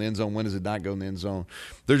does it go in the end zone, when does it not go in the end zone?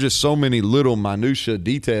 There's just so many little minutia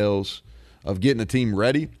details of getting a team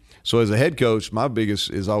ready. So as a head coach, my biggest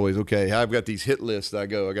is always, okay, I've got these hit lists that I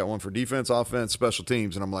got one for defense, offense, special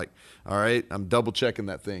teams, and I'm like, all right, I'm double checking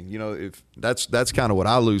that thing. If that's kind of what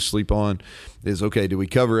I lose sleep on is, okay, do we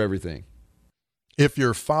cover everything? If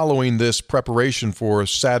you're following this preparation for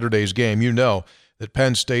Saturday's game, you know that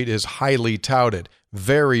Penn State is highly touted,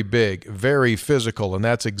 very big, very physical, and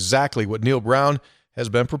that's exactly what Neil Brown has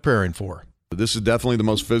been preparing for. This is definitely the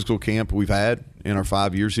most physical camp we've had in our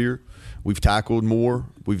 5 years here. We've tackled more.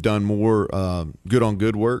 We've done more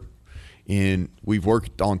good-on-good work, and we've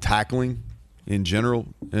worked on tackling in general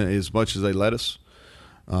as much as they let us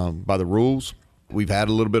by the rules. We've had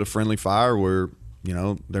a little bit of friendly fire where,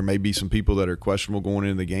 there may be some people that are questionable going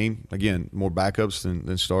into the game. Again, more backups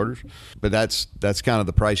than starters. But that's kind of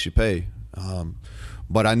the price you pay.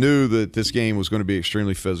 But I knew that this game was going to be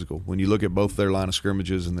extremely physical. When you look at both their line of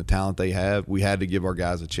scrimmages and the talent they have, we had to give our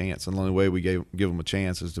guys a chance. And the only way we give them a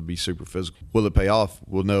chance is to be super physical. Will it pay off?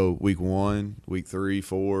 We'll know week 1, week 3,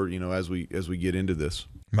 4, as we get into this.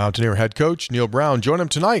 Mountaineer head coach Neil Brown. Join him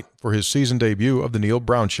tonight for his season debut of the Neil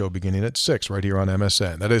Brown Show beginning at 6 right here on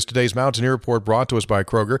MSN. That is today's Mountaineer Report, brought to us by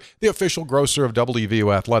Kroger, the official grocer of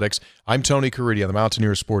WVU Athletics. I'm Tony Caridi on the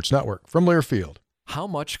Mountaineer Sports Network from Learfield. How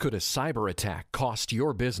much could a cyber attack cost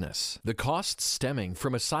your business? The costs stemming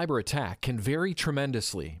from a cyber attack can vary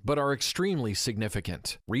tremendously, but are extremely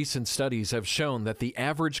significant. Recent studies have shown that the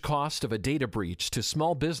average cost of a data breach to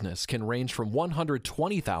small business can range from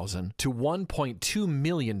 $120,000 to $1.2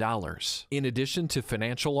 million. In addition to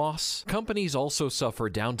financial loss, companies also suffer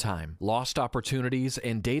downtime, lost opportunities,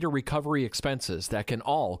 and data recovery expenses that can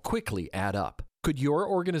all quickly add up. Could your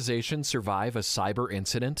organization survive a cyber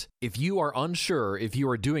incident? If you are unsure if you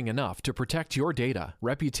are doing enough to protect your data,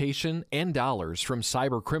 reputation, and dollars from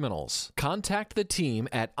cyber criminals, contact the team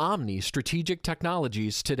at Omni Strategic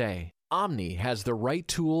Technologies today. Omni has the right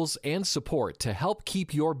tools and support to help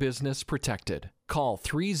keep your business protected. Call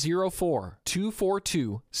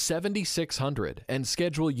 304-242-7600 and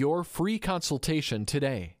schedule your free consultation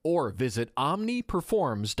today, or visit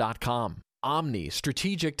omniperforms.com. Omni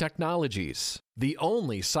Strategic Technologies, the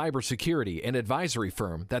only cybersecurity and advisory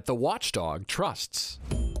firm that the Watchdog trusts.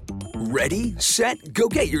 Ready, set, go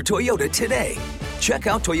get your Toyota today. Check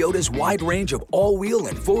out Toyota's wide range of all-wheel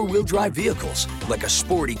and four-wheel drive vehicles, like a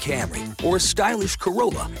sporty Camry or a stylish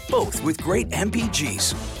Corolla, both with great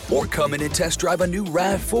MPGs. Or come in and test drive a new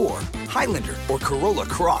RAV4, Highlander, or Corolla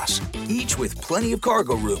Cross, each with plenty of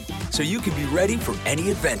cargo room, so you can be ready for any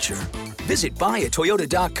adventure. Visit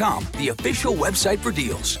buyatoyota.com, the official website for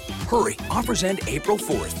deals. Hurry, offers end April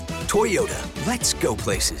 4th. Toyota, let's go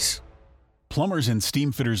places. Plumbers and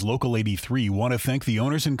Steam Fitters Local 83 want to thank the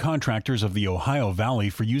owners and contractors of the Ohio Valley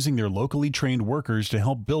for using their locally trained workers to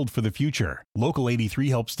help build for the future. Local 83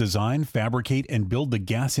 helps design, fabricate, and build the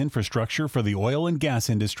gas infrastructure for the oil and gas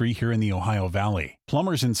industry here in the Ohio Valley.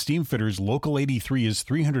 Plumbers and Steam Fitters Local 83 is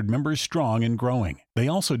 300 members strong and growing. They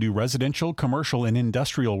also do residential, commercial, and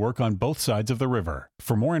industrial work on both sides of the river.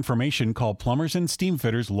 For more information, call Plumbers and Steam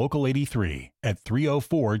Fitters Local 83 at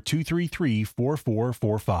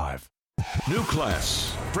 304-233-4445. New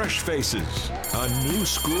class, fresh faces. A new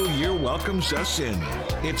school year welcomes us in.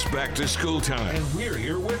 It's back to school time, and we're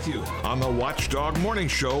here with you on the Watchdog Morning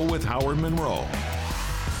Show with Howard Monroe.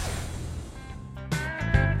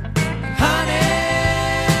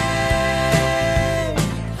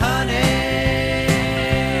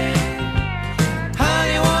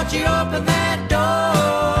 Honey, won't you open that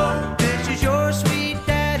door? This is your sweet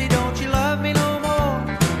daddy, don't you love me no more?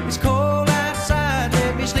 It's cold outside,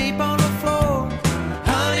 let me sleep on the floor.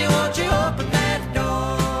 Honey, won't you open that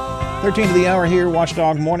door? 13 to the hour here,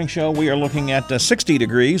 Watchdog Morning Show. We are looking at 60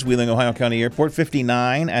 degrees, Wheeling, Ohio County Airport,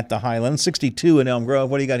 59 at the Highlands, 62 in Elm Grove.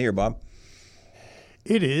 What do you got here, Bob?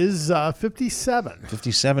 It is 57.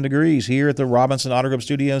 57 degrees here at the Robinson Auto Group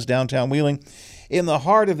Studios, downtown Wheeling. In the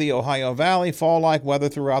heart of the Ohio Valley, fall-like weather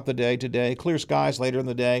throughout the day today. Clear skies later in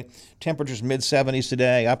the day. Temperatures mid-70s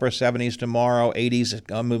today, upper 70s tomorrow,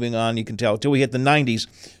 80s moving on. You can tell until we hit the 90s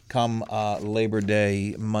come Labor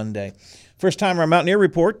Day Monday. First time our Mountaineer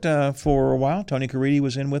Report for a while. Tony Caridi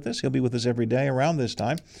was in with us. He'll be with us every day around this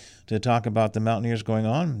time to talk about the Mountaineers going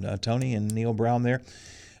on. Tony and Neil Brown there.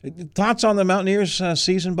 Thoughts on the Mountaineers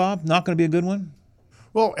season, Bob? Not going to be a good one?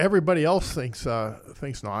 Well, everybody else thinks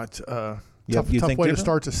not. Tough way to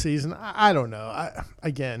start the season. I don't know.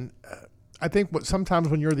 I think sometimes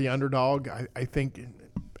when you're the underdog, I think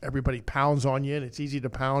everybody pounds on you, and it's easy to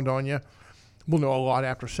pound on you. We'll know a lot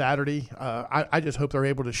after Saturday. I just hope they're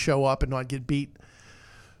able to show up and not get beat,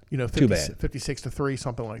 56-3,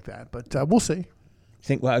 something like that. But we'll see.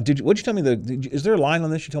 What'd you tell me? Is there a line on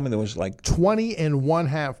this? You told me there was like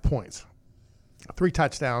 20.5 points. 3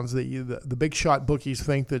 touchdowns. The big shot bookies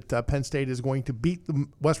think that Penn State is going to beat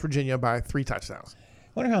West Virginia by 3 touchdowns. I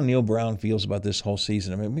wonder how Neil Brown feels about this whole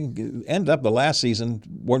season. I mean, we ended up the last season,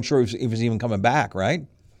 weren't sure if he was even coming back, right?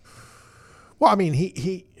 Well, I mean,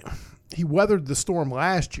 he weathered the storm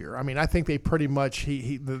last year. I mean, I think they pretty much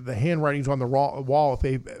the handwriting's on the wall if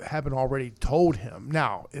they haven't already told him.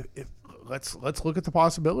 Now, if let's look at the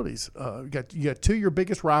possibilities. You got 2 of your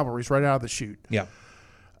biggest rivalries right out of the chute. Yeah.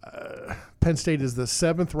 Penn State is the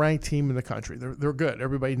 7th ranked team in the country. They're good.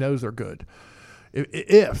 Everybody knows they're good.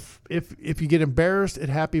 If you get embarrassed at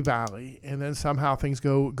Happy Valley and then somehow things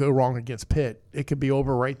go wrong against Pitt, it could be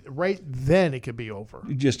over right then. It could be over.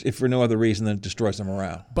 Just if for no other reason than it destroys the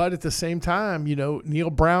morale. But at the same time, Neil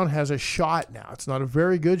Brown has a shot now. It's not a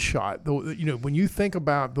very good shot. When you think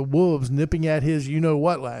about the Wolves nipping at his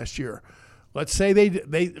what last year. Let's say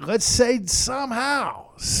let's say somehow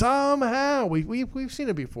we've seen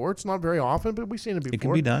it before. It's not very often, but we've seen it before. It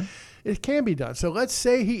can be done. It can be done. So let's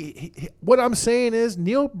say he what I'm saying is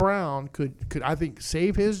Neil Brown could I think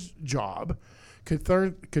save his job, could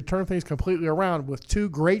turn things completely around with 2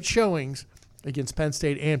 great showings against Penn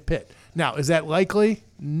State and Pitt. Now, is that likely?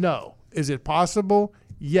 No. Is it possible?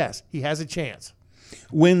 Yes. He has a chance.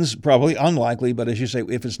 Wins probably unlikely, but as you say,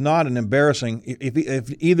 if it's not an embarrassing,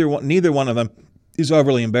 if neither one of them is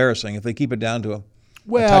overly embarrassing, if they keep it down to a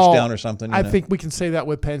touchdown or something. I think we can say that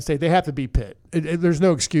with Penn State. They have to beat Pitt. There's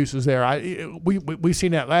no excuses there. We've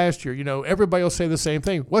seen that last year. Everybody will say the same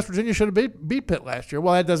thing. West Virginia should have beat Pitt last year.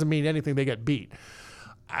 Well, that doesn't mean anything. They got beat.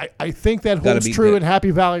 I think that holds true in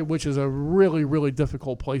Happy Valley, which is a really, really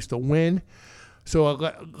difficult place to win. So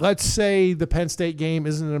let's say the Penn State game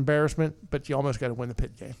isn't an embarrassment, but you almost got to win the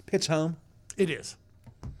Pitt game. Pitt's home? It is.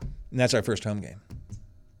 And that's our first home game.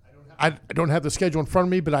 I don't have the schedule in front of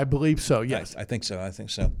me, but I believe so, yes. I think so. All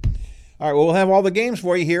right, well, we'll have all the games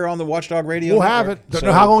for you here on the Watchdog Radio We'll Network. have it. Don't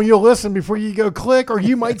know how long you'll listen before you go click, or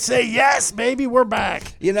you might say, yes, baby, we're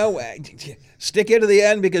back. Stick it to the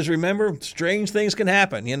end because remember, strange things can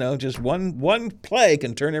happen. Just one play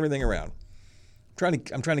can turn everything around.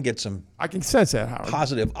 I'm trying to get some. I can sense that, Howard.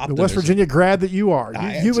 Positive optimism. The West Virginia grad that you are.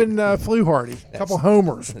 You and Fluharty, a couple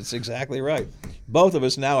homers. That's exactly right. Both of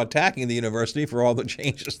us now attacking the university for all the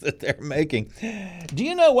changes that they're making. Do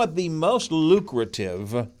you know what the most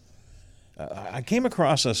lucrative? I came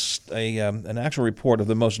across an actual report of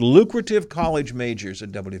the most lucrative college majors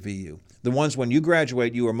at WVU. The ones when you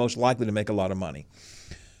graduate, you are most likely to make a lot of money.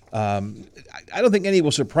 I don't think any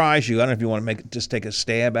will surprise you. I don't know if you want to just take a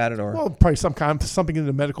stab at it or. Well, probably something in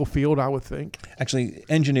the medical field, I would think. Actually,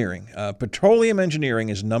 engineering. Petroleum engineering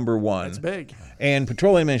is number 1. That's big. And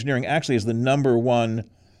petroleum engineering actually is the number 1,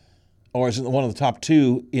 or is one of the top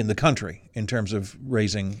 2 in the country in terms of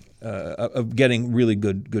of getting really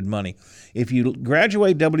good money. If you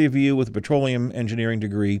graduate WVU with a petroleum engineering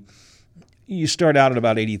degree, you start out at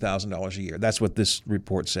about $80,000 a year. That's what this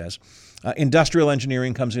report says. Industrial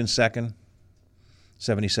engineering comes in second,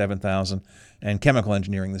 $77,000, and chemical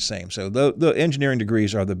engineering the same. So the engineering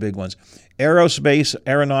degrees are the big ones. Aerospace,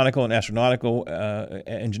 aeronautical, and astronautical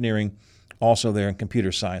engineering also there, and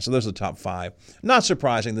computer science. So those are the top 5. Not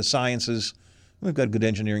surprising. The sciences, we've got good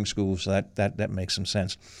engineering schools, so that makes some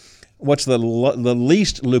sense. What's the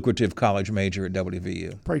least lucrative college major at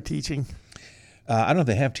WVU? Probably teaching. I don't know if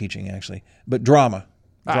they have teaching, actually, but drama.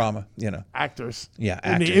 Actors. Yeah,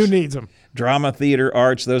 actors. Who needs them? Drama, theater,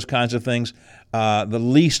 arts, those kinds of things. The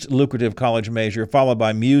least lucrative college major, followed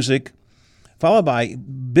by music, followed by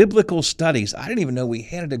biblical studies. I didn't even know we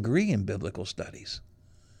had a degree in biblical studies.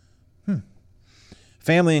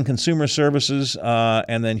 Family and consumer services,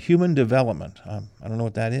 and then human development. I don't know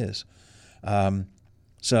what that is.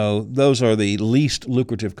 So those are the least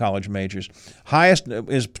lucrative college majors. Highest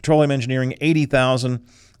is petroleum engineering, $80,000.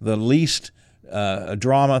 The least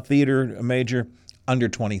drama theater major, under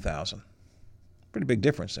 $20,000. Pretty big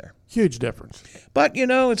difference there. Huge difference. But,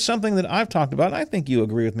 it's something that I've talked about, and I think you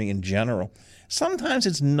agree with me in general. Sometimes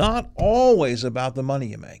it's not always about the money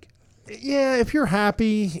you make. Yeah, if you're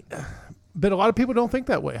happy, but a lot of people don't think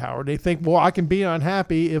that way, Howard. They think, well, I can be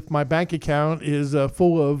unhappy if my bank account is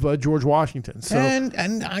full of George Washington. So,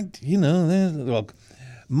 look,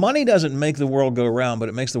 money doesn't make the world go round, but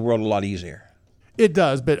it makes the world a lot easier. It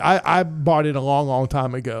does, but I bought it a long, long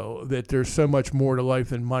time ago that there's so much more to life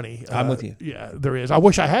than money. I'm with you. Yeah, there is. I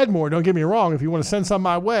wish I had more. Don't get me wrong. If you want to send some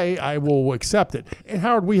my way, I will accept it. And,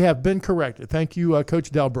 Howard, we have been corrected. Thank you,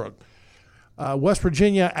 Coach Delbrook. West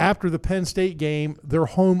Virginia, after the Penn State game, their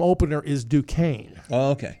home opener is Duquesne.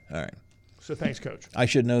 Oh, okay. All right. So thanks, Coach. I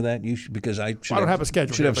should know that. You should, because I should don't have a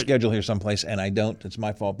schedule should here, have a schedule here someplace, and I don't. It's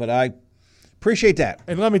my fault. But I appreciate that.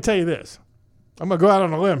 And let me tell you this. I'm going to go out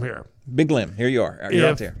on a limb here. Big limb. Here you are. You're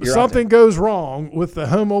out there. If something goes wrong with the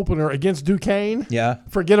home opener against Duquesne,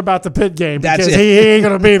 forget about the Pitt game because he ain't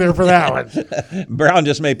going to be there for that one. Brown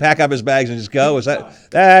just may pack up his bags and just go.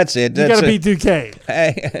 That's it. You got to beat Duquesne.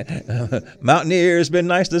 Hey, Mountaineers, been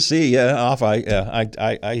nice to see you.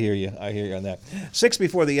 I hear you. I hear you on that. 6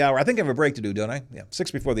 before the hour. I think I have a break to do, don't I? Yeah, 6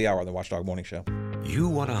 before the hour on the Watchdog Morning Show. You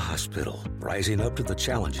want a hospital rising up to the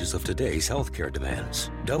challenges of today's healthcare demands.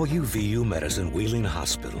 WVU Medicine Wheeling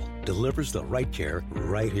Hospital delivers the right care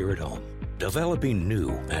right here at home. Developing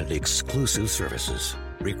new and exclusive services.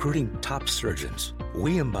 Recruiting top surgeons.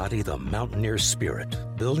 We embody the mountaineer spirit,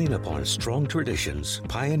 building upon strong traditions,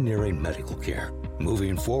 pioneering medical care,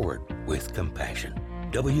 moving forward with compassion.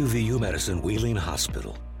 WVU Medicine Wheeling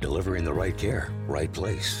Hospital, delivering the right care, right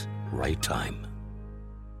place, right time.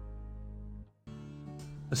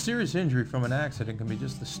 A serious injury from an accident can be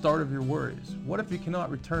just the start of your worries. What if you cannot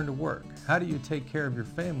return to work? How do you take care of your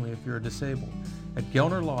family if you're disabled? At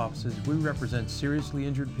Gelner Law Offices, we represent seriously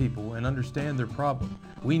injured people and understand their problem.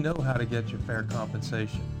 We know how to get you fair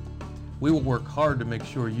compensation. We will work hard to make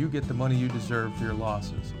sure you get the money you deserve for your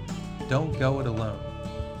losses. Don't go it alone.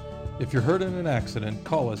 If you're hurt in an accident,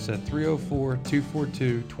 call us at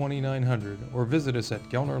 304-242-2900 or visit us at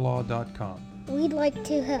gelnerlaw.com. We'd like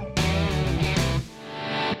to help.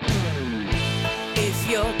 If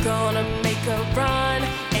you're gonna make a run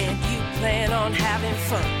and you plan on having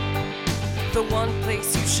fun, the one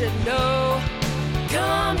place you should know,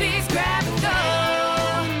 Gumby's Grab and Go.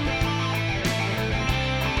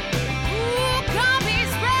 Ooh,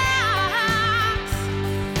 Gumby's rocks.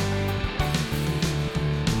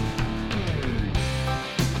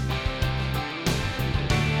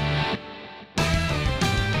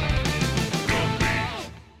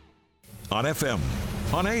 On FM,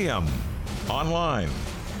 on AM, online,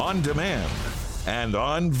 on demand, and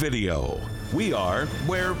on video. We are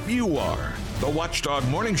where you are. The Watchdog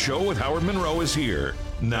Morning Show with Howard Monroe is here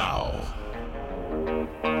now.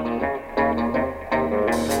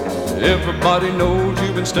 Everybody knows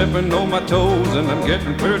you've been stepping on my toes, and I'm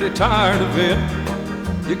getting pretty tired of it.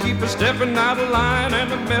 You keep a stepping out of line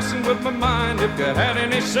and I'm messing with my mind. If you had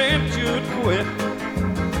any sense, you'd quit.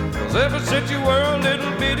 'Cause ever since you were a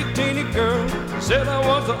little bitty teeny girl, said I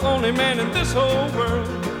was the only man in this whole world.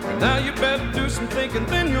 Now you better do some thinking,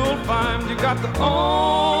 then you'll find you got the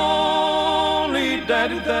only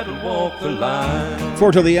daddy that'll walk the line.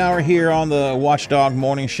 4 till the hour here on the Watchdog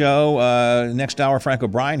Morning Show. Next hour, Frank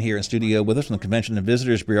O'Brien here in studio with us from the Convention and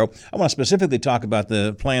Visitors Bureau. I want to specifically talk about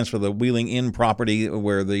the plans for the Wheeling Inn property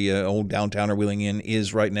where the old downtowner Wheeling Inn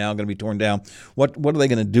is right now, going to be torn down. What are they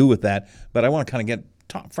going to do with that? But I want to kind of get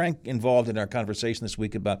Frank involved in our conversation this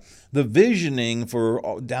week about the visioning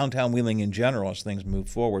for downtown Wheeling in general as things move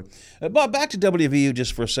forward. But back to WVU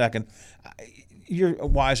just for a second. You're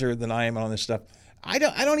wiser than I am on this stuff. I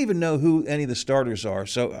don't even know who any of the starters are.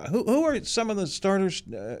 So who are some of the starters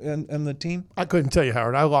in the team? I couldn't tell you,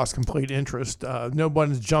 Howard. I lost complete interest. No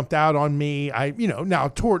one's jumped out on me. Now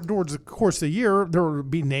towards the course of the year, there will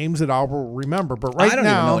be names that I will remember. But right now, I don't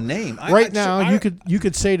even know a name. Right now, you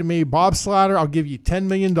could say to me, Bob Slatter, I'll give you $10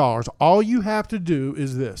 million. All you have to do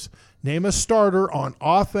is this. Name a starter on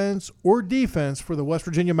offense or defense for the West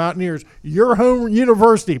Virginia Mountaineers. Your home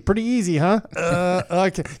university. Pretty easy, huh?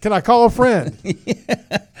 Can I call a friend?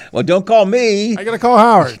 Well, don't call me. I got to call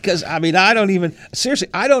Howard. Because, I don't even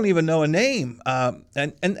know a name. And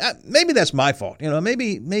maybe that's my fault.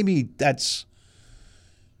 Maybe that's...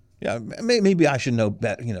 Yeah, maybe I should know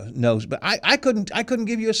better, knows, but I couldn't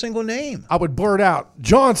give you a single name. I would blurt out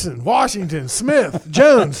Johnson, Washington, Smith,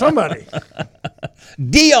 Jones, somebody.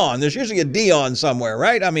 Dion. There's usually a Dion somewhere,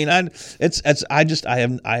 right? I mean, I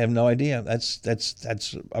have no idea.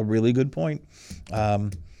 That's a really good point. So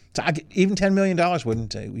even $10 million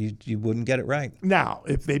wouldn't you wouldn't get it right. Now,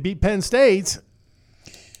 if they beat Penn State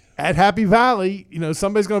at Happy Valley,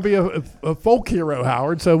 somebody's going to be a folk hero,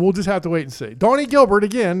 Howard. So we'll just have to wait and see. Donnie Gilbert,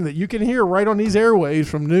 again, that you can hear right on these airwaves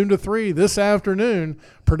from noon to 3 this afternoon,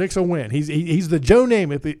 predicts a win. He's the Joe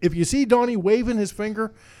Namath. If you see Donnie waving his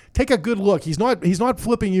finger, take a good look. He's not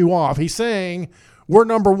flipping you off. He's saying we're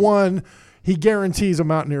number one. He guarantees a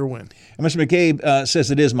Mountaineer win. And Mr. McCabe says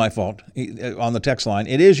it is my fault on the text line.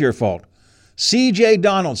 It is your fault. C.J.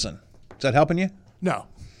 Donaldson. Is that helping you? No.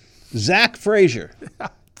 Zach Frazier.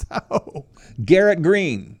 No. Garrett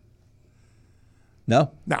Green.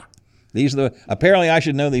 No? No. These are apparently I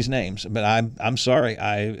should know these names, but I'm sorry.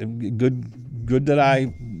 Good that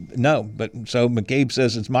I know. But so McCabe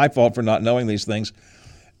says it's my fault for not knowing these things.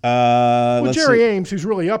 Jerry Ames, who's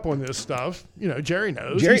really up on this stuff, Jerry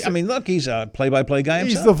knows. Jerry, look, he's a play-by-play guy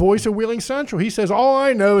himself. He's the voice of Wheeling Central. He says, all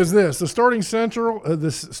I know is this. The starting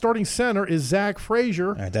center is Zach Frazier.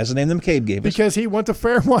 All right, that's the name that McCabe gave us. Because he went to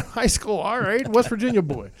Fairmont High School. All right, West Virginia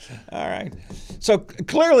boy. All right. So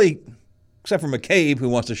clearly, except for McCabe, who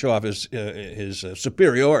wants to show off his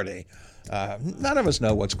superiority, none of us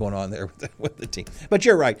know what's going on there with the team. But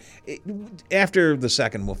you're right. After the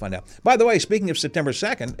 2nd, we'll find out. By the way, speaking of September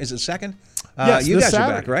 2nd, is it 2nd? Yes, you guys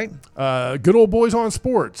Saturday. are back, right? Good Old Boys on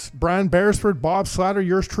Sports. Brian Beresford, Bob Slatter,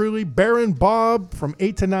 yours truly. Baron Bob from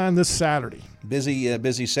 8 to 9 this Saturday.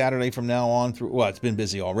 Busy Saturday from now on through. Well, it's been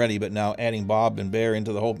busy already, but now adding Bob and Bear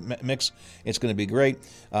into the whole mix, it's going to be great.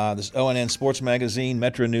 This ONN Sports Magazine,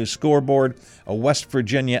 Metro News Scoreboard, a West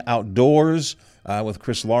Virginia Outdoors with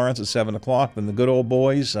Chris Lawrence at 7 o'clock. Then the Good Old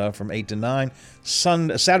Boys from 8 to 9.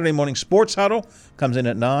 Saturday morning Sports Huddle comes in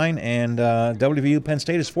at 9, and WVU Penn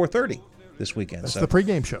State is 4:30 this weekend. That's the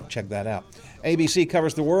pregame show. Check that out. ABC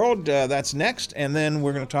covers the world. That's next, and then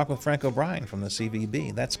we're going to talk with Frank O'Brien from the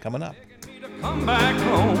CVB. That's coming up. Come back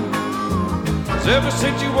home. 'Cause ever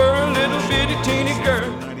since you were a little bitty teeny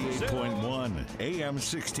girl. 98.1 AM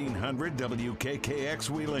 1600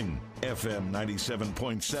 WKKX Wheeling, FM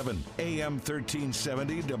 97.7 AM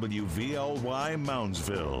 1370 WVLY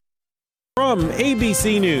Moundsville. From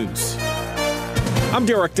ABC News, I'm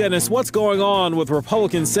Derek Dennis. What's going on with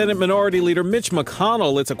Republican Senate Minority Leader Mitch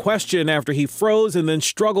McConnell? It's a question after he froze and then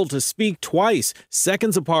struggled to speak twice,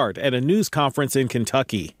 seconds apart, at a news conference in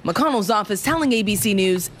Kentucky. McConnell's office telling ABC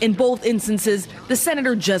News, in both instances, the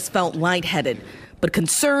senator just felt lightheaded. But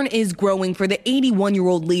concern is growing for the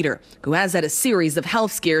 81-year-old leader, who has had a series of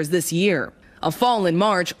health scares this year. A fall in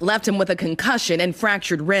March left him with a concussion and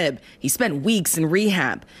fractured rib. He spent weeks in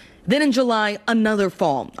rehab. Then in July, another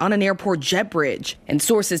fall on an airport jet bridge. And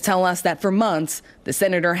sources tell us that for months, the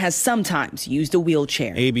senator has sometimes used a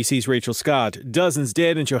wheelchair. ABC's Rachel Scott. Dozens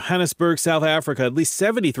dead in Johannesburg, South Africa. At least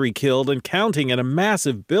 73 killed and counting in a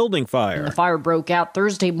massive building fire. And the fire broke out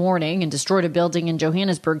Thursday morning and destroyed a building in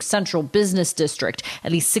Johannesburg's central business district.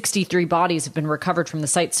 At least 63 bodies have been recovered from the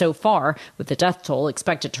site so far, with the death toll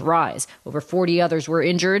expected to rise. Over 40 others were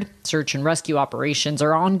injured. Search and rescue operations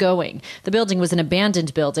are ongoing. The building was an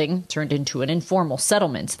abandoned building, turned into an informal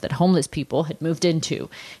settlement that homeless people had moved into.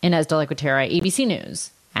 Inez de la Cuetara, ABC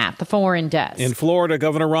News, at the Foreign Desk. In Florida,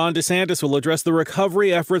 Governor Ron DeSantis will address the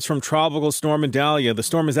recovery efforts from Tropical Storm Idalia. The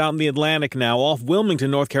storm is out in the Atlantic now, off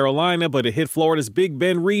Wilmington, North Carolina, but it hit Florida's Big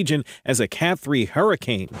Bend region as a Cat 3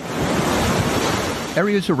 hurricane.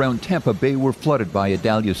 Areas around Tampa Bay were flooded by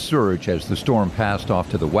Idalia's surge as the storm passed off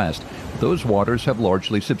to the west. Those waters have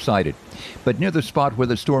largely subsided. But near the spot where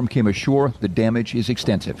the storm came ashore, the damage is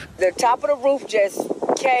extensive. The top of the roof just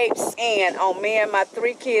caves in on me and my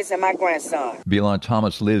 3 kids and my grandson. Belon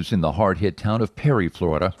Thomas lives in the hard-hit town of Perry,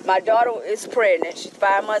 Florida. My daughter is pregnant. She's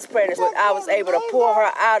 5 months pregnant. But I was able to pull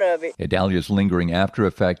her out of it. Idalia's lingering after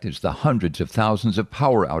effect is the hundreds of thousands of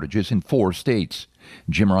power outages in 4 states.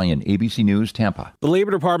 Jim Ryan, ABC News, Tampa. The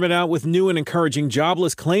Labor Department out with new and encouraging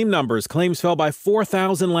jobless claim numbers. Claims fell by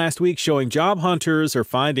 4,000 last week, showing job hunters are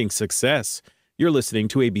finding success. You're listening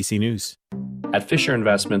to ABC News. At Fisher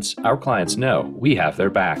Investments, our clients know we have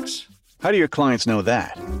their backs. How do your clients know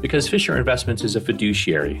that? Because Fisher Investments is a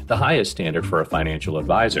fiduciary, the highest standard for a financial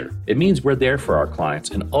advisor. It means we're there for our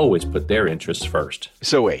clients and always put their interests first.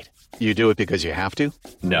 So wait. You do it because you have to?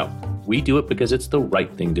 No, we do it because it's the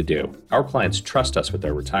right thing to do. Our clients trust us with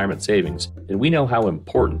their retirement savings, and we know how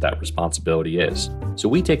important that responsibility is. So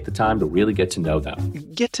we take the time to really get to know them.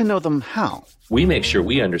 Get to know them how? We make sure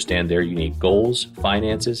we understand their unique goals,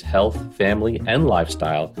 finances, health, family, and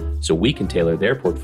lifestyle so we can tailor their portfolio